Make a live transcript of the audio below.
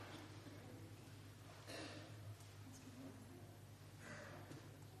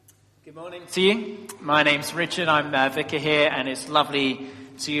Good morning to you. My name's Richard. I'm vicar here, and it's lovely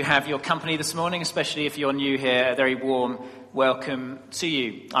to have your company this morning, especially if you're new here. A very warm welcome to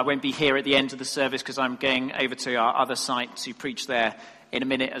you. I won't be here at the end of the service because I'm going over to our other site to preach there in a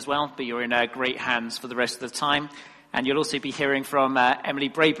minute as well, but you're in great hands for the rest of the time. And you'll also be hearing from Emily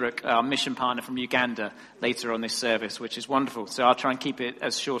Braybrook, our mission partner from Uganda, later on this service, which is wonderful. So I'll try and keep it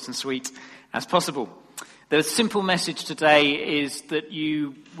as short and sweet as possible. The simple message today is that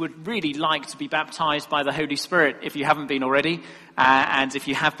you would really like to be baptized by the Holy Spirit if you haven't been already. And if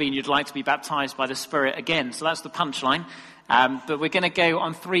you have been, you'd like to be baptized by the Spirit again. So that's the punchline. But we're going to go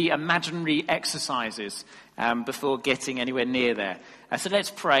on 3 imaginary exercises before getting anywhere near there. So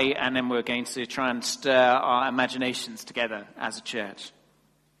let's pray, and then we're going to try and stir our imaginations together as a church.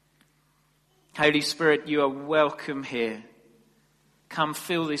 Holy Spirit, you are welcome here. Come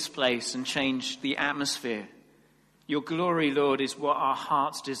fill this place and change the atmosphere. Your glory, Lord, is what our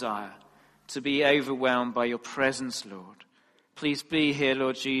hearts desire, to be overwhelmed by your presence, Lord. Please be here,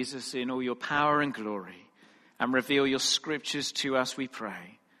 Lord Jesus, in all your power and glory, and reveal your scriptures to us, we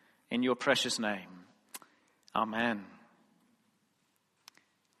pray. In your precious name. Amen.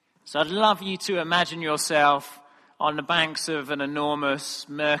 So I'd love you to imagine yourself on the banks of an enormous,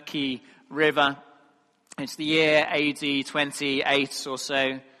 murky river. It's the year AD 28 or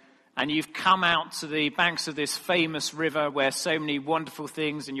so, and you've come out to the banks of this famous river where so many wonderful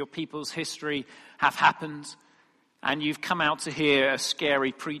things in your people's history have happened, and you've come out to hear a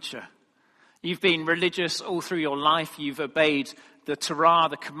scary preacher. You've been religious all through your life. You've obeyed the Torah,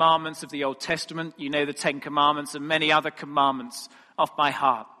 the commandments of the Old Testament. You know the 10 Commandments and many other commandments off by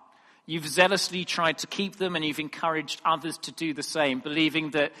heart. You've zealously tried to keep them, and you've encouraged others to do the same,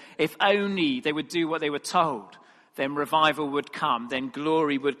 believing that if only they would do what they were told, then revival would come, then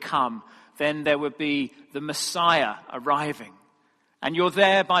glory would come, then there would be the Messiah arriving. And you're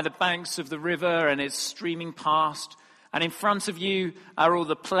there by the banks of the river, and it's streaming past, and in front of you are all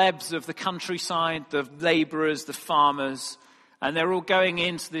the plebs of the countryside, the laborers, the farmers, and they're all going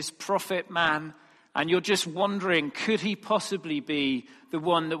into this prophet man. And you're just wondering, could he possibly be the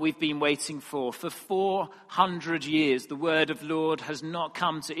one that we've been waiting for? For 400 years, the word of Lord has not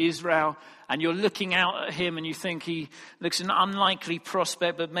come to Israel. And you're looking out at him and you think he looks an unlikely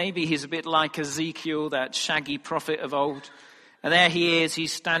prospect, but maybe he's a bit like Ezekiel, that shaggy prophet of old. And there he is,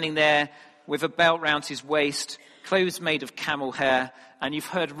 he's standing there with a belt round his waist, clothes made of camel hair. And you've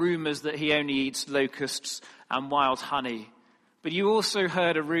heard rumors that he only eats locusts and wild honey. But you also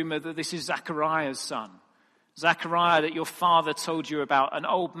heard a rumor that this is Zechariah's son. Zechariah that your father told you about, an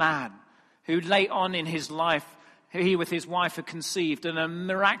old man who late on in his life, he with his wife had conceived, and a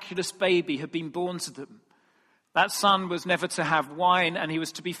miraculous baby had been born to them. That son was never to have wine, and he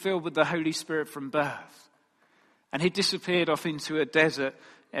was to be filled with the Holy Spirit from birth. And he disappeared off into a desert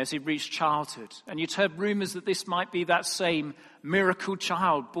as he reached childhood. And you'd heard rumors that this might be that same miracle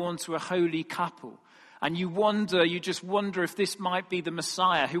child born to a holy couple. And you just wonder if this might be the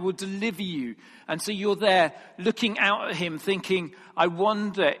Messiah who will deliver you. And so you're there looking out at him thinking, I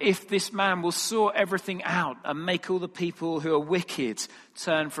wonder if this man will sort everything out and make all the people who are wicked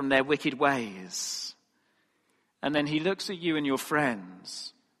turn from their wicked ways. And then he looks at you and your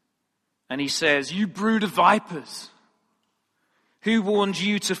friends and he says, you brood of vipers, who warned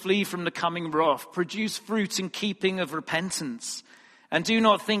you to flee from the coming wrath? Produce fruit in keeping of repentance. And do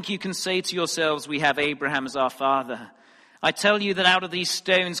not think you can say to yourselves, we have Abraham as our father. I tell you that out of these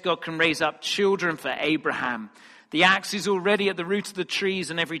stones God can raise up children for Abraham. The axe is already at the root of the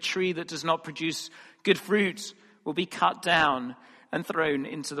trees, and every tree that does not produce good fruit will be cut down and thrown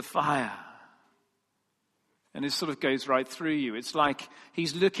into the fire. And it sort of goes right through you. It's like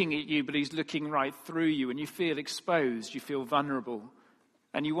he's looking at you, but he's looking right through you, and you feel exposed, you feel vulnerable.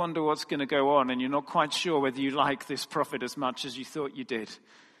 And you wonder what's going to go on, and you're not quite sure whether you like this prophet as much as you thought you did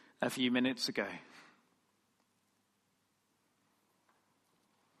a few minutes ago.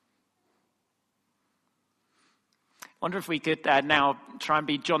 I wonder if we could now try and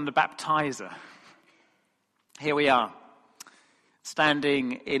be John the Baptizer. Here we are,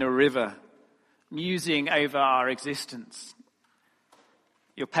 standing in a river, musing over our existence.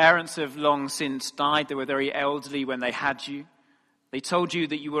 Your parents have long since died. They were very elderly when they had you. They told you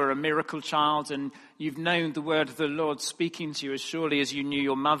that you were a miracle child, and you've known the word of the Lord speaking to you as surely as you knew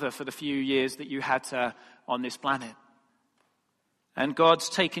your mother for the few years that you had her on this planet. And God's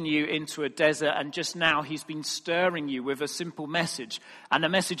taken you into a desert, and just now he's been stirring you with a simple message. And the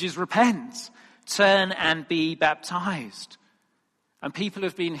message is repent, turn and be baptized. And people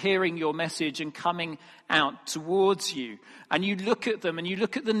have been hearing your message and coming out towards you. And you look at them and you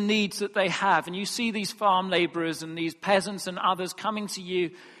look at the needs that they have. And you see these farm laborers and these peasants and others coming to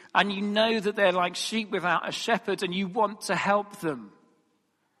you. and you know that they're like sheep without a shepherd, and you want to help them.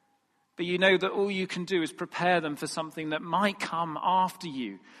 But you know that all you can do is prepare them for something that might come after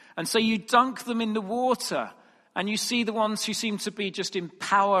you. And so you dunk them in the water, and you see the ones who seem to be just in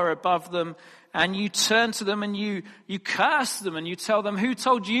power above them, and you turn to them and you curse them, and you tell them, who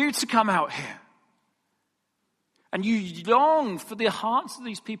told you to come out here? And you long for the hearts of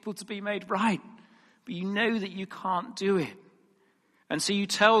these people to be made right, but you know that you can't do it. And so you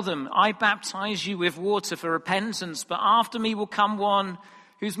tell them, I baptize you with water for repentance, but after me will come one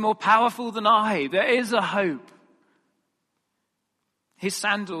who's more powerful than I. There is a hope. His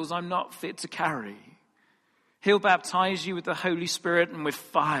sandals I'm not fit to carry. He'll baptize you with the Holy Spirit and with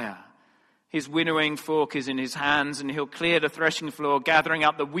fire. His winnowing fork is in his hands, and he'll clear the threshing floor, gathering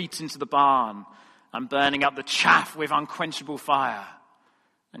up the wheat into the barn and burning up the chaff with unquenchable fire.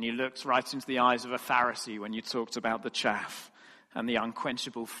 And you looked right into the eyes of a Pharisee when you talked about the chaff and the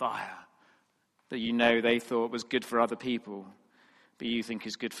unquenchable fire that you know they thought was good for other people, but you think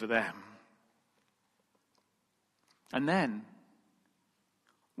is good for them. And then,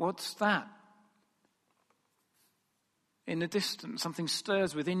 what's that? In the distance, something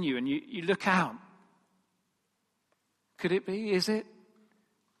stirs within you, and you look out. Could it be? Is it?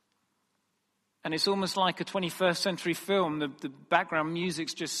 And it's almost like a 21st century film. The background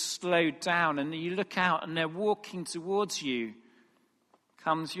music's just slowed down, and you look out, and they're walking towards you.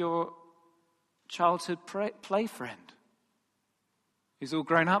 Comes your childhood play friend. He's all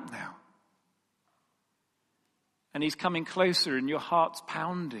grown up now. And he's coming closer, and your heart's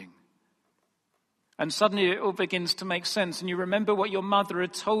pounding. And suddenly it all begins to make sense. And you remember what your mother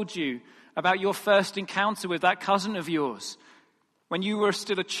had told you about your first encounter with that cousin of yours, when you were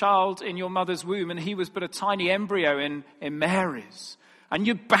still a child in your mother's womb and he was but a tiny embryo in Mary's. And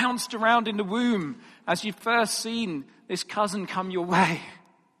you bounced around in the womb as you'd first seen this cousin come your way.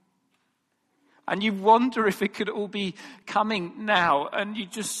 And you wonder if it could all be coming now. And you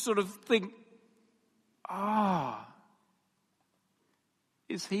just sort of think,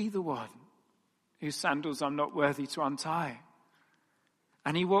 is he the one whose sandals I'm not worthy to untie?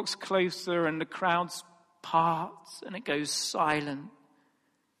 And he walks closer, and the crowd's parts, and it goes silent.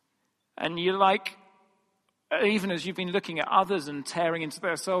 And you're like, even as you've been looking at others and tearing into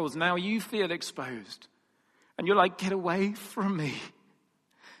their souls, now you feel exposed. And you're like, get away from me.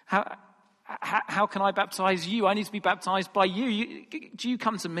 How can I baptize you? I need to be baptized by you. Do you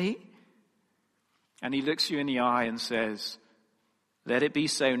come to me? And he looks you in the eye and says, let it be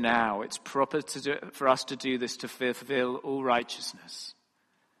so now. It's proper for us to do this to fulfill all righteousness.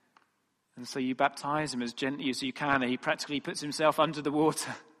 And so you baptize him as gently as you can, and he practically puts himself under the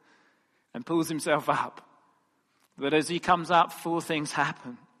water and pulls himself up. But as he comes up, 4 things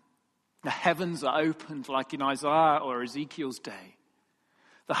happen. The heavens are opened like in Isaiah or Ezekiel's day.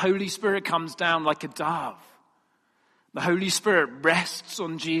 The Holy Spirit comes down like a dove. The Holy Spirit rests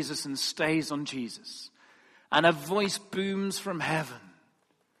on Jesus and stays on Jesus. And a voice booms from heaven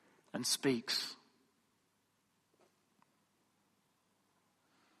and speaks.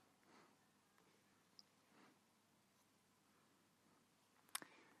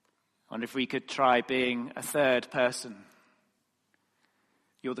 I wonder if we could try being a third person.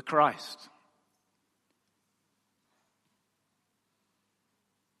 You're the Christ.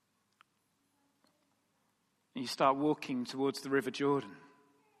 And you start walking towards the River Jordan.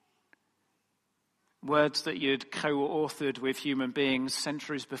 Words that you'd co-authored with human beings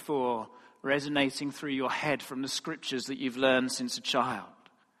centuries before, resonating through your head from the scriptures that you've learned since a child.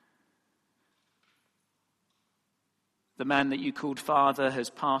 The man that you called father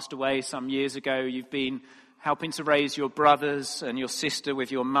has passed away some years ago. You've been helping to raise your brothers and your sister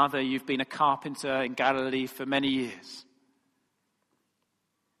with your mother. You've been a carpenter in Galilee for many years.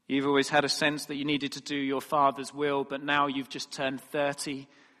 You've always had a sense that you needed to do your father's will, but now you've just turned 30,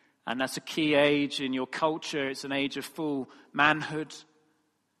 and that's a key age in your culture. It's an age of full manhood,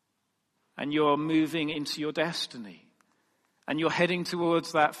 and you're moving into your destiny. And you're heading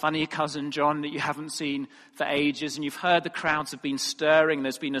towards that funny cousin John that you haven't seen for ages. And you've heard the crowds have been stirring.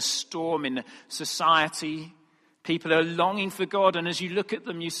 There's been a storm in society. People are longing for God. And as you look at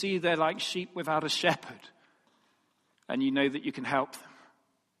them, you see they're like sheep without a shepherd. And you know that you can help them.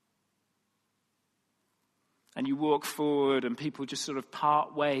 And you walk forward and people just sort of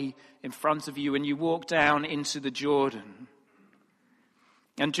part way in front of you. And you walk down into the Jordan.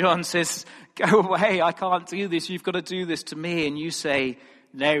 And John says, go away, I can't do this. You've got to do this to me. And you say,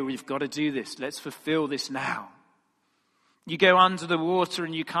 no, we've got to do this. Let's fulfill this now. You go under the water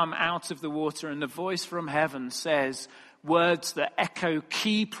and you come out of the water, and the voice from heaven says words that echo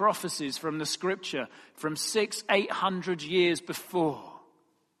key prophecies from the scripture from 600-800 years before.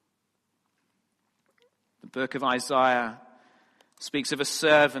 The book of Isaiah speaks of a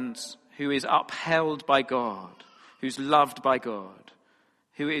servant who is upheld by God, who's loved by God,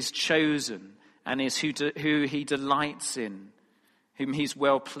 who is chosen and is who he delights in, whom he's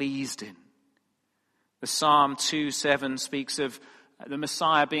well pleased in. The Psalm 2:7 speaks of the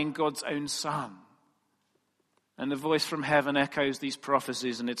Messiah being God's own son. And the voice from heaven echoes these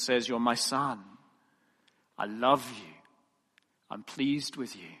prophecies and it says, "You're my son. I love you. I'm pleased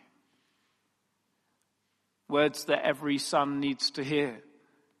with you." Words that every son needs to hear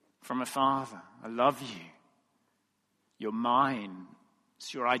from a father. I love you. You're mine.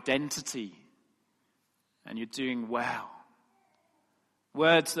 It's your identity. And you're doing well.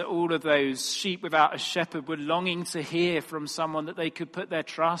 Words that all of those sheep without a shepherd were longing to hear from someone that they could put their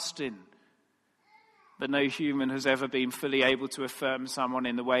trust in. But no human has ever been fully able to affirm someone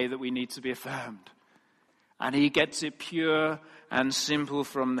in the way that we need to be affirmed. And he gets it pure and simple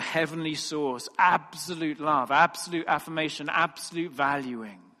from the heavenly source. Absolute love, absolute affirmation, absolute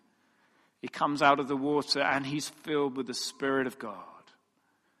valuing. He comes out of the water and he's filled with the Spirit of God.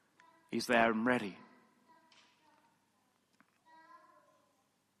 He's there and ready.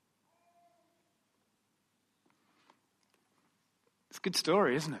 It's a good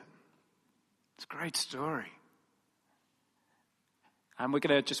story, isn't it? It's a great story. And we're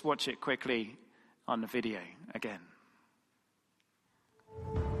going to just watch it quickly on the video again.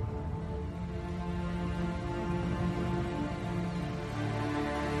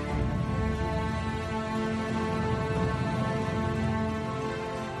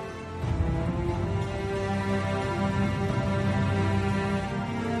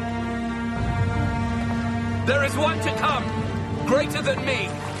 There is one to come, greater than me,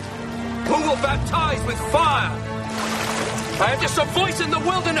 who will baptize with fire. I am just a voice in the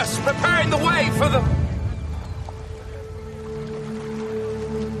wilderness, preparing the way for the...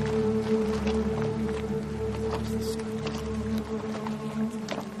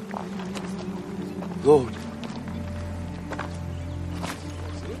 Lord.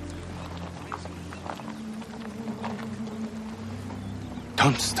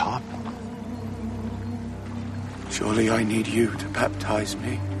 Don't stop. Surely I need you to baptize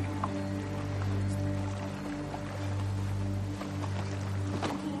me.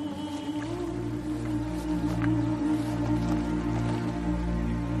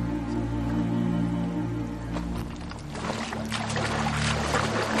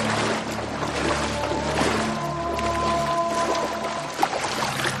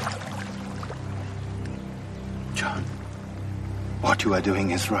 John, what you are doing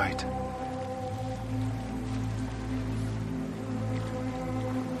is right.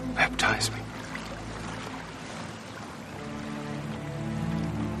 Baptize me.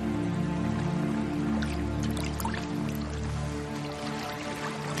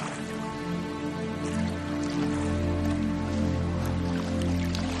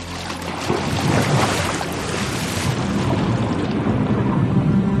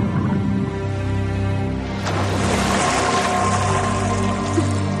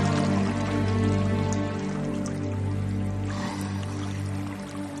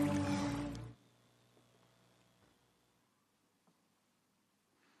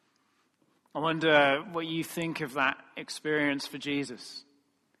 I wonder what you think of that experience for Jesus.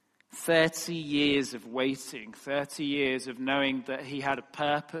 30 years of waiting, 30 years of knowing that he had a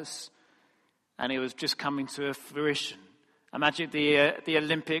purpose and it was just coming to fruition. Imagine the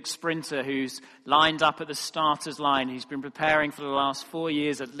Olympic sprinter who's lined up at the starter's line. He's been preparing for the last 4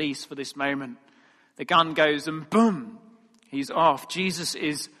 years at least for this moment. The gun goes and boom, he's off. Jesus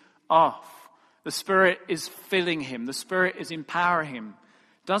is off. The Spirit is filling him. The Spirit is empowering him.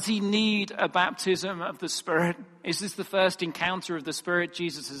 Does he need a baptism of the Spirit? Is this the first encounter of the Spirit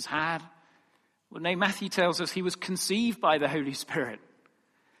Jesus has had? Well, no, Matthew tells us he was conceived by the Holy Spirit.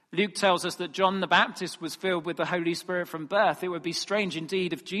 Luke tells us that John the Baptist was filled with the Holy Spirit from birth. It would be strange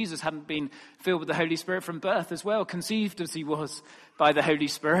indeed if Jesus hadn't been filled with the Holy Spirit from birth as well, conceived as he was by the Holy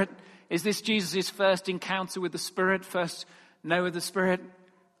Spirit. Is this Jesus' first encounter with the Spirit, first know of the Spirit?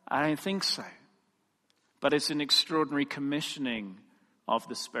 I don't think so. But it's an extraordinary commissioning of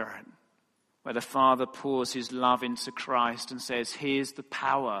the Spirit, where the Father pours his love into Christ and says, here's the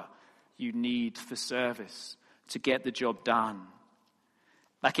power you need for service to get the job done.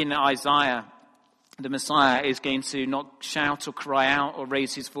 Like in Isaiah, the Messiah is going to not shout or cry out or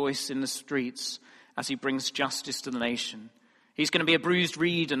raise his voice in the streets as he brings justice to the nation. He's going to be a bruised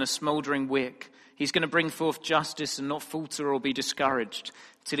reed and a smouldering wick. He's going to bring forth justice and not falter or be discouraged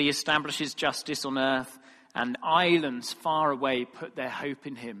till he establishes justice on earth and islands far away put their hope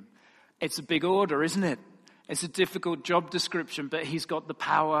in him. It's a big order, isn't it? It's a difficult job description, but he's got the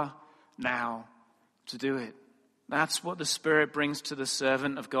power now to do it. That's what the Spirit brings to the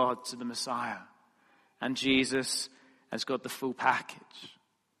servant of God, to the Messiah. And Jesus has got the full package.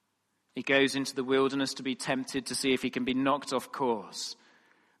 He goes into the wilderness to be tempted to see if he can be knocked off course.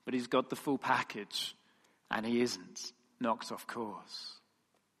 But he's got the full package, and he isn't knocked off course.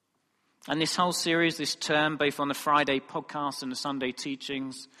 And this whole series, this term, both on the Friday podcast and the Sunday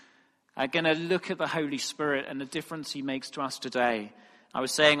teachings, are going to look at the Holy Spirit and the difference he makes to us today. I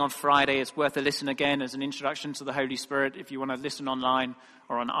was saying on Friday, it's worth a listen again as an introduction to the Holy Spirit, if you want to listen online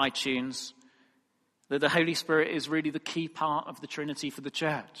or on iTunes, that the Holy Spirit is really the key part of the Trinity for the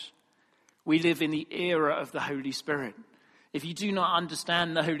church. We live in the era of the Holy Spirit. If you do not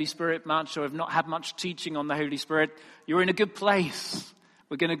understand the Holy Spirit much or have not had much teaching on the Holy Spirit, you're in a good place.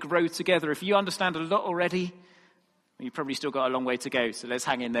 We're going to grow together. If you understand a lot already, you've probably still got a long way to go, so let's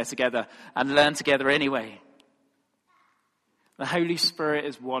hang in there together and learn together anyway. The Holy Spirit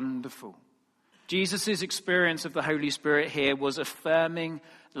is wonderful. Jesus' experience of the Holy Spirit here was affirming,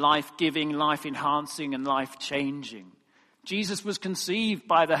 life-giving, life-enhancing, and life-changing. Jesus was conceived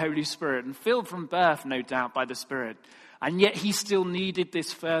by the Holy Spirit and filled from birth, no doubt, by the Spirit. And yet he still needed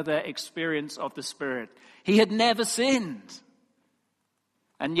this further experience of the Spirit. He had never sinned.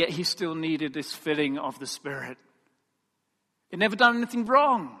 And yet he still needed this filling of the Spirit. He'd never done anything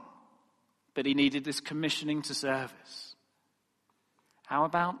wrong. But he needed this commissioning to service. How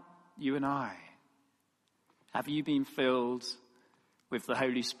about you and I? Have you been filled with the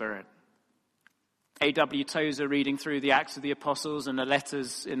Holy Spirit? A.W. Tozer, reading through the Acts of the Apostles and the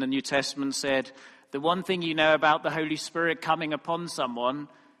letters in the New Testament, said, the one thing you know about the Holy Spirit coming upon someone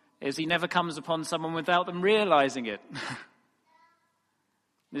is he never comes upon someone without them realizing it.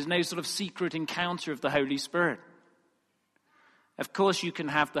 There's no sort of secret encounter of the Holy Spirit. Of course, you can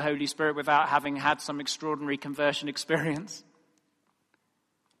have the Holy Spirit without having had some extraordinary conversion experience.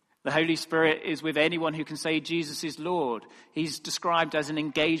 The Holy Spirit is with anyone who can say Jesus is Lord. He's described as an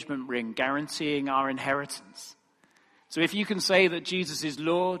engagement ring, guaranteeing our inheritance. So if you can say that Jesus is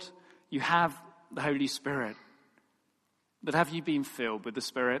Lord, you have the Holy Spirit. But have you been filled with the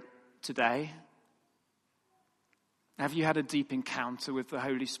Spirit today? Have you had a deep encounter with the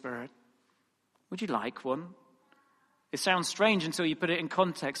Holy Spirit? Would you like one? It sounds strange until you put it in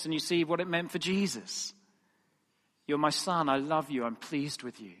context and you see what it meant for Jesus. You're my son, I love you, I'm pleased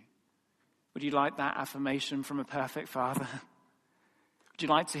with you. Would you like that affirmation from a perfect Father? Would you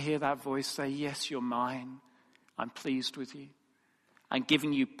like to hear that voice say, yes, you're mine, I'm pleased with you. I'm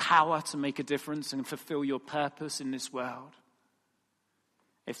giving you power to make a difference and fulfill your purpose in this world?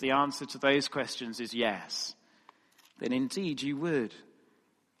 If the answer to those questions is yes, then indeed you would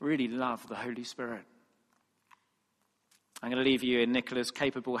really love the Holy Spirit. I'm going to leave you in Nicola's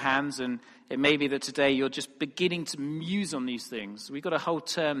capable hands, and it may be that today you're just beginning to muse on these things. We've got a whole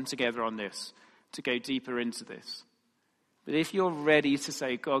term together on this to go deeper into this. But if you're ready to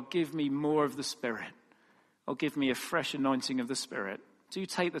say, God, give me more of the Spirit, or give me a fresh anointing of the Spirit, do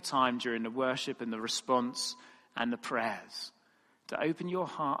take the time during the worship and the response and the prayers to open your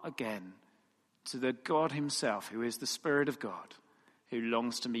heart again to the God himself, who is the Spirit of God, who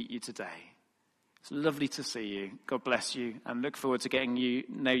longs to meet you today. It's lovely to see you. God bless you, and look forward to getting you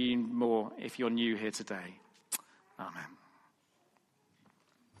know you more if you're new here today. Amen.